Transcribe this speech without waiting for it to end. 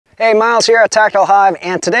Hey, Myles here at Tactical Hyve,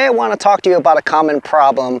 and today I want to talk to you about a common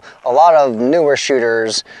problem a lot of newer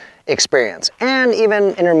shooters experience, and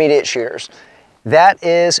even intermediate shooters. That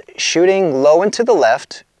is shooting low and to the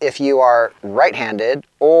left if you are right-handed,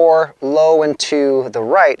 or low and to the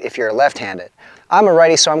right if you're left-handed. I'm a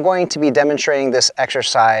righty, so I'm going to be demonstrating this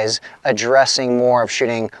exercise addressing more of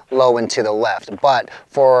shooting low and to the left. But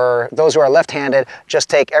for those who are left-handed, just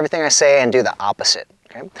take everything I say and do the opposite.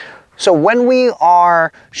 Okay? So when we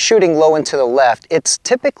are shooting low and to the left, it's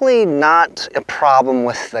typically not a problem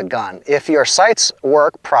with the gun. If your sights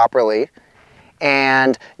work properly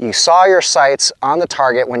and you saw your sights on the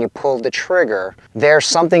target when you pulled the trigger, there's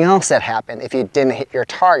something else that happened if you didn't hit your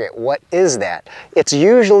target. What is that? It's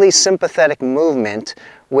usually sympathetic movement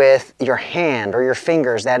with your hand or your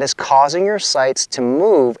fingers that is causing your sights to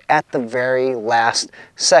move at the very last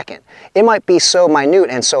second. It might be so minute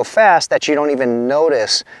and so fast that you don't even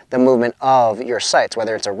notice the movement of your sights,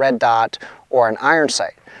 whether it's a red dot or an iron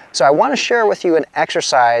sight. So I want to share with you an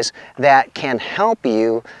exercise that can help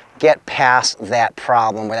you get past that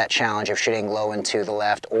problem or that challenge of shooting low and to the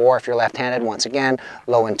left, or if you're left-handed, once again,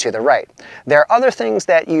 low and to the right. There are other things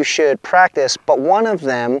that you should practice, but one of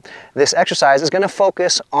them, this exercise, is going to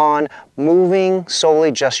focus on moving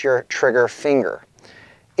solely just your trigger finger.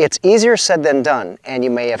 It's easier said than done, and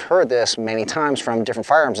you may have heard this many times from different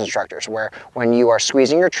firearms instructors, where when you are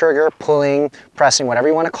squeezing your trigger, pulling, pressing, whatever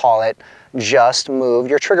you want to call it, just move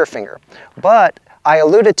your trigger finger. But I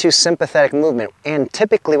alluded to sympathetic movement, and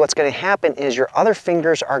typically what's going to happen is your other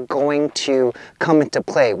fingers are going to come into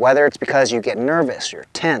play, whether it's because you get nervous, you're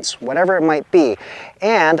tense, whatever it might be.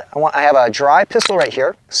 And I have a dry pistol right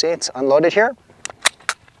here. See, it's unloaded here.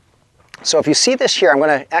 So if you see this here, I'm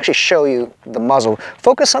going to actually show you the muzzle.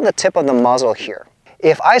 Focus on the tip of the muzzle here.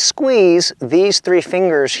 If I squeeze these three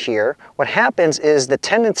fingers here, what happens is the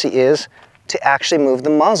tendency is to actually move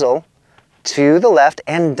the muzzle to the left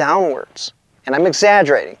and downwards. And I'm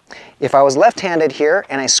exaggerating. If I was left-handed here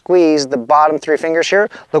and I squeeze the bottom three fingers here,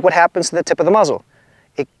 look what happens to the tip of the muzzle.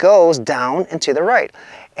 It goes down and to the right.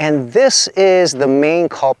 And this is the main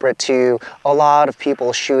culprit to a lot of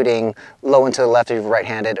people shooting low and to the left if you're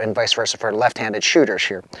right-handed, and vice versa for left-handed shooters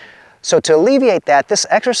here. So to alleviate that, this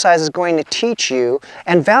exercise is going to teach you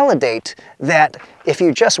and validate that if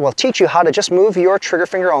you just, well, teach you how to just move your trigger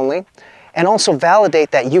finger only, and also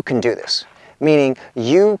validate that you can do this. Meaning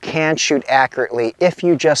you can shoot accurately if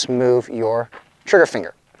you just move your trigger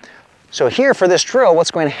finger. So here for this drill,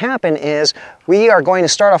 what's going to happen is we are going to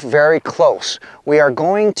start off very close. We are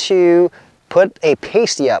going to put a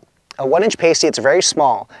pasty up, a 1-inch pasty. It's very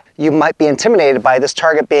small. You might be intimidated by this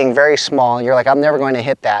target being very small. You're like, I'm never going to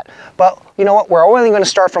hit that. But you know what? We're only going to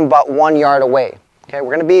start from about 1 yard away. Okay,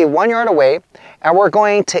 we're going to be 1 yard away, and we're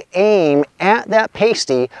going to aim at that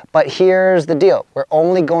pasty, but here's the deal. We're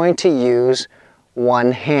only going to use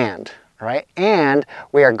one hand, right? And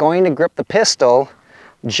we are going to grip the pistol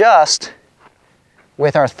just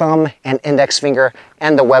with our thumb and index finger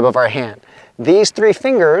and the web of our hand. These three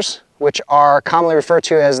fingers, which are commonly referred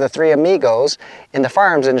to as the three amigos in the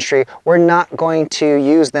firearms industry, we're not going to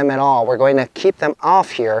use them at all. We're going to keep them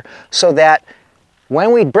off here so that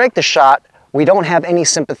when we break the shot, we don't have any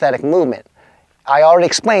sympathetic movement. I already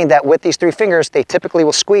explained that with these three fingers, they typically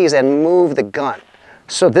will squeeze and move the gun.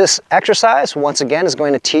 So this exercise, once again, is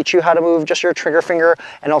going to teach you how to move just your trigger finger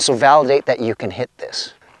and also validate that you can hit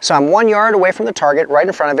this. So I'm 1 yard away from the target, right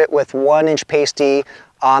in front of it, with 1-inch pasty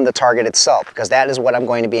on the target itself, because that is what I'm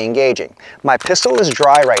going to be engaging. My pistol is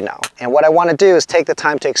dry right now, and what I want to do is take the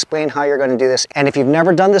time to explain how you're going to do this. And if you've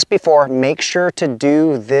never done this before, make sure to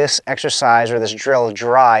do this exercise or this drill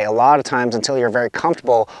dry a lot of times until you're very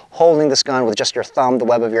comfortable holding this gun with just your thumb, the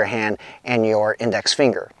web of your hand, and your index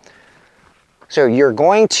finger. So you're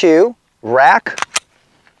going to rack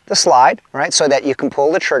the slide, right, so that you can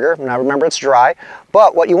pull the trigger. Now remember, it's dry.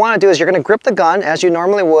 But what you want to do is you're going to grip the gun as you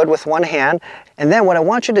normally would with one hand. And then what I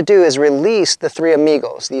want you to do is release the three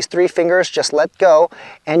amigos. These three fingers, just let go.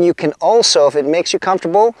 And you can also, if it makes you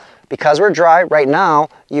comfortable, because we're dry right now,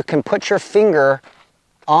 you can put your finger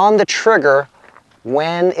on the trigger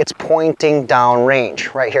when it's pointing down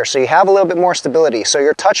range, right here. So you have a little bit more stability. So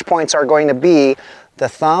your touch points are going to be the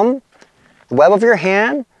thumb, the web of your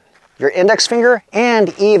hand, your index finger,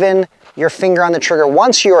 and even your finger on the trigger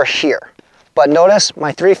once you're here. But notice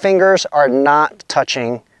my three fingers are not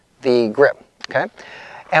touching the grip, okay?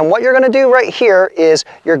 And what you're going to do right here is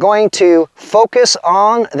you're going to focus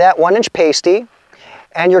on that 1-inch pasty,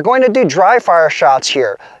 and you're going to do dry fire shots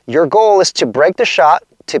here. Your goal is to break the shot,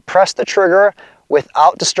 to press the trigger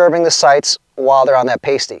without disturbing the sights while they're on that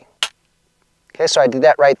pasty. Okay, so I did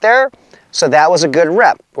that right there. So that was a good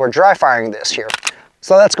rep. We're dry firing this here.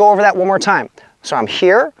 So let's go over that one more time. So I'm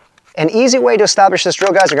here. An easy way to establish this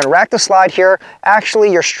drill, guys, you're gonna rack the slide here.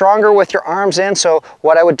 Actually, you're stronger with your arms in, so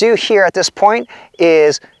what I would do here at this point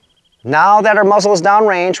is, now that our muzzle is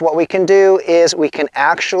downrange, what we can do is we can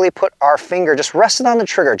actually put our finger, just rest it on the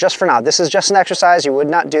trigger, just for now. This is just an exercise. You would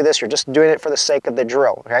not do this. You're just doing it for the sake of the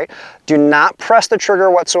drill, okay? Do not press the trigger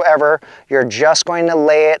whatsoever. You're just going to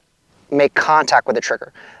lay it, make contact with the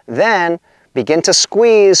trigger. Then begin to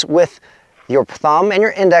squeeze with your thumb and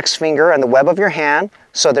your index finger and the web of your hand,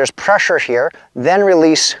 so there's pressure here. Then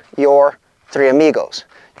release your 3 amigos.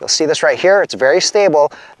 You'll see this right here. It's very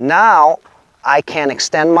stable. Now I can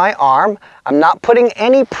extend my arm. I'm not putting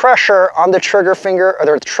any pressure on the trigger finger or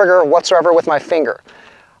the trigger whatsoever with my finger.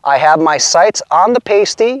 I have my sights on the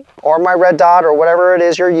pasty or my red dot or whatever it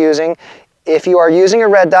is you're using. If you are using a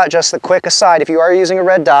red dot, just a quick aside, if you are using a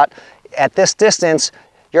red dot at this distance,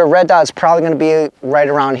 your red dot is probably going to be right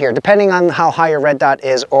around here, depending on how high your red dot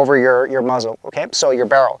is over your muzzle, okay? So your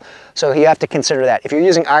barrel. So you have to consider that. If you're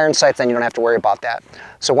using iron sights, then you don't have to worry about that.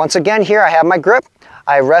 So once again here, I have my grip.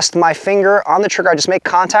 I rest my finger on the trigger. I just make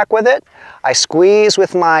contact with it. I squeeze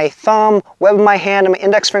with my thumb, web of my hand, and my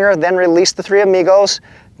index finger, then release the 3 amigos.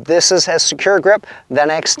 This is a secure grip. Then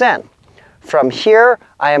I extend. From here,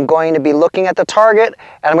 I am going to be looking at the target,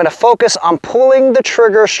 and I'm going to focus on pulling the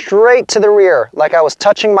trigger straight to the rear, like I was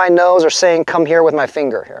touching my nose or saying, come here with my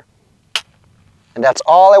finger here. And that's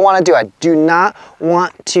all I want to do. I do not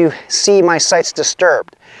want to see my sights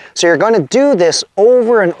disturbed. So you're going to do this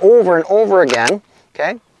over and over and over again,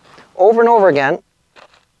 okay? Over and over again.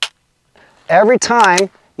 Every time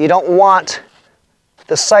you don't want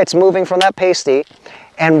the sights moving from that pasty.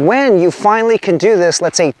 And when you finally can do this,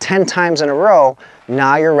 let's say 10 times in a row,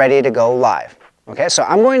 now you're ready to go live. Okay, so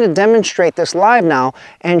I'm going to demonstrate this live now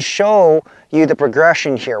and show you the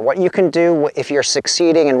progression here, what you can do if you're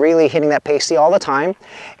succeeding and really hitting that pasty all the time.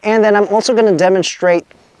 And then I'm also going to demonstrate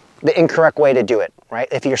the incorrect way to do it, right,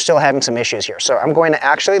 if you're still having some issues here. So I'm going to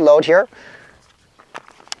actually load here.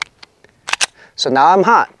 So now I'm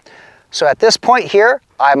hot. So at this point here,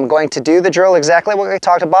 I'm going to do the drill exactly what we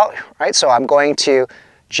talked about, right? So I'm going to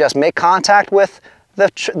just make contact with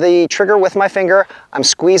the trigger with my finger. I'm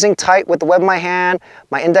squeezing tight with the web of my hand,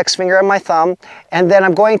 my index finger and my thumb, and then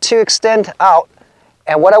I'm going to extend out.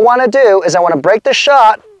 And what I want to do is I want to break the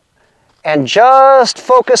shot and just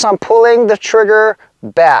focus on pulling the trigger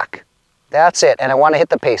back. That's it, and I want to hit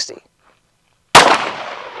the pasty.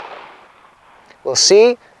 We'll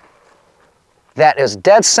see that is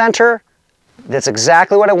dead center. That's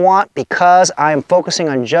exactly what I want because I'm focusing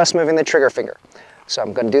on just moving the trigger finger. So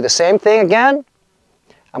I'm going to do the same thing again.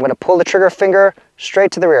 I'm going to pull the trigger finger straight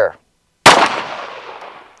to the rear.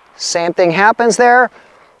 Same thing happens there.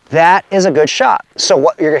 That is a good shot. So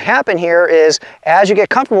what you're going to happen here is, as you get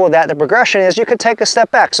comfortable with that, the progression is you could take a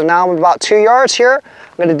step back. So now I'm about 2 yards here.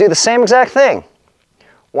 I'm going to do the same exact thing.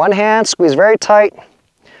 One hand, squeeze very tight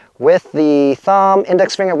with the thumb,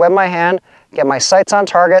 index finger, web my hand, get my sights on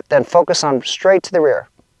target, then focus on straight to the rear.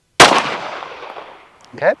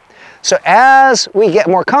 Okay? So as we get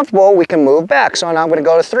more comfortable, we can move back. So now I'm going to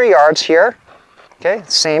go to 3 yards here. Okay,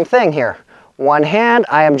 same thing here. One hand,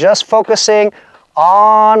 I am just focusing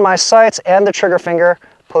on my sights and the trigger finger,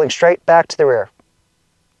 pulling straight back to the rear.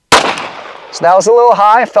 So that was a little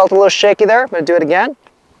high, felt a little shaky there. I'm going to do it again.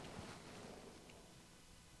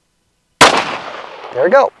 There we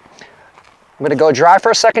go. I'm going to go dry for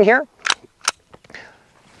a second here.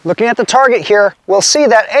 Looking at the target here, we'll see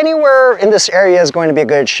that anywhere in this area is going to be a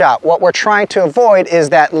good shot. What we're trying to avoid is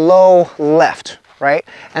that low left, right?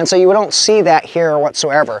 And so you don't see that here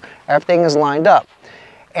whatsoever. Everything is lined up.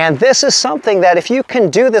 And this is something that if you can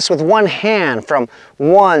do this with one hand from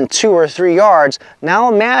 1, 2, or 3 yards,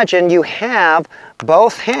 now imagine you have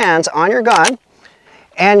both hands on your gun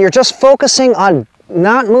and you're just focusing on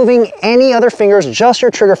not moving any other fingers, just your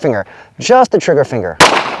trigger finger, just the trigger finger.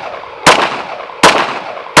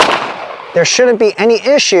 There shouldn't be any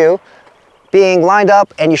issue being lined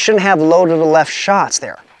up and you shouldn't have low to the left shots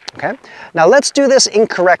there, okay? Now let's do this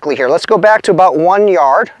incorrectly here. Let's go back to about 1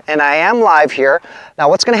 yard and I am live here. Now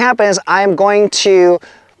what's gonna happen is I am going to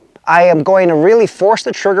really force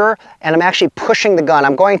the trigger and I'm actually pushing the gun.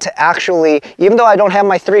 I'm going to actually, even though I don't have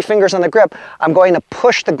my 3 fingers on the grip, I'm going to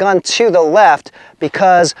push the gun to the left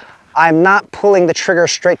because I'm not pulling the trigger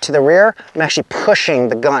straight to the rear. I'm actually pushing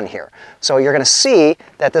the gun here. So you're going to see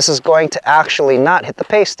that this is going to actually not hit the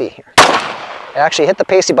pasty here. It actually hit the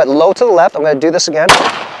pasty, but low to the left. I'm going to do this again.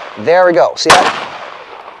 There we go. See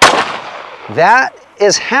that? That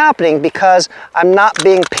is happening because I'm not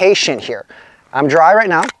being patient here. I'm dry right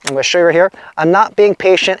now. I'm going to show you right here. I'm not being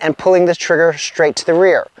patient and pulling the trigger straight to the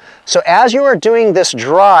rear. So as you are doing this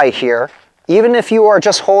dry here, even if you are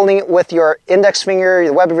just holding it with your index finger,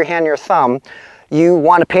 the web of your hand, your thumb, you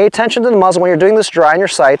want to pay attention to the muzzle when you're doing this dry in your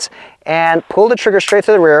sights and pull the trigger straight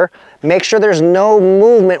to the rear. Make sure there's no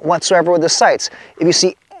movement whatsoever with the sights. If you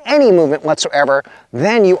see any movement whatsoever,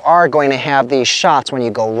 then you are going to have these shots when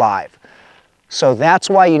you go live. So that's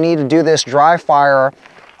why you need to do this dry fire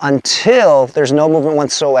until there's no movement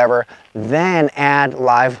whatsoever, then add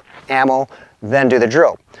live ammo, then do the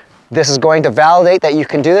drill. This is going to validate that you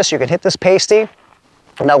can do this. You can hit this pasty.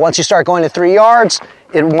 Now once you start going to 3 yards,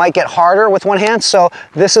 it might get harder with one hand, so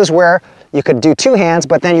this is where you could do 2 hands,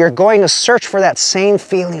 but then you're going to search for that same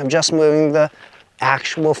feeling of just moving the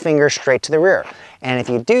actual finger straight to the rear. And if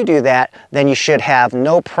you do that, then you should have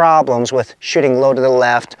no problems with shooting low to the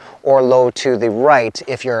left or low to the right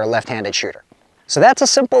if you're a left-handed shooter. So that's a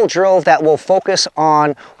simple drill that will focus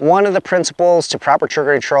on one of the principles to proper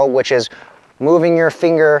trigger control, which is moving your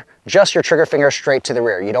finger, just your trigger finger, straight to the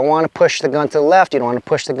rear. You don't want to push the gun to the left, you don't want to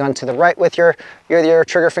push the gun to the right with your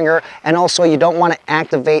trigger finger, and also you don't want to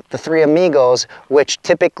activate the 3 amigos, which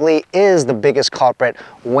typically is the biggest culprit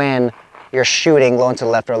when you're shooting low to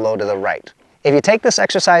the left or low to the right. If you take this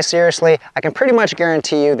exercise seriously, I can pretty much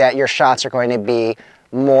guarantee you that your shots are going to be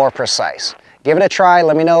more precise. Give it a try.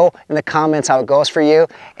 Let me know in the comments how it goes for you.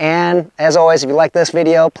 And as always, if you like this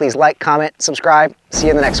video, please like, comment, subscribe. See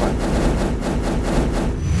you in the next one.